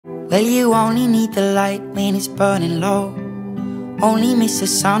Well, you only need the light when it's burning low. Only miss the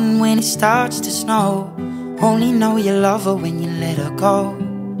sun when it starts to snow. Only know you love her when you let her go.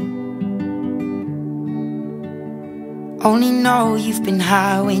 Only know you've been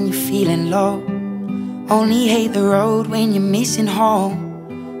high when you're feeling low. Only hate the road when you're missing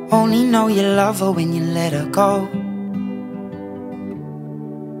home. Only know you love her when you let her go.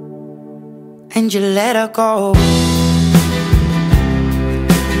 And you let her go.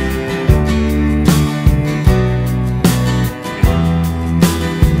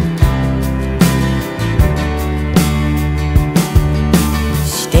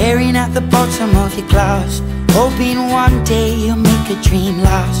 Staring at the bottom of your glass, hoping one day you'll make a dream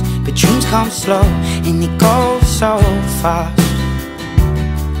last. But dreams come slow and they go so fast.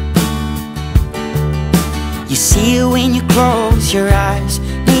 You see it when you close your eyes.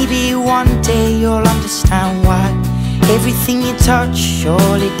 Maybe one day you'll understand why everything you touch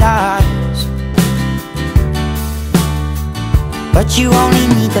surely dies. But you only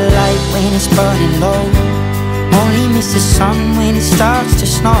need the light when it's burning low. Only miss the sun when it starts to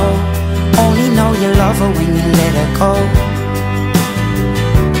snow. Only know you love her when you let her go.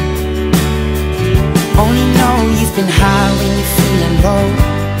 Only know you've been high when you're feeling low.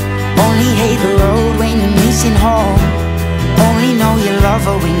 Only hate the road when you're missing home. Only know you love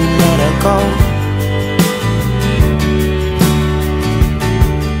her when you let her go.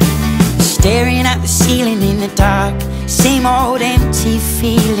 Staring at the ceiling in the dark, same old empty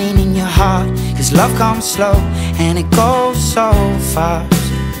feeling in your heart. 'Cause love comes slow and it goes so fast.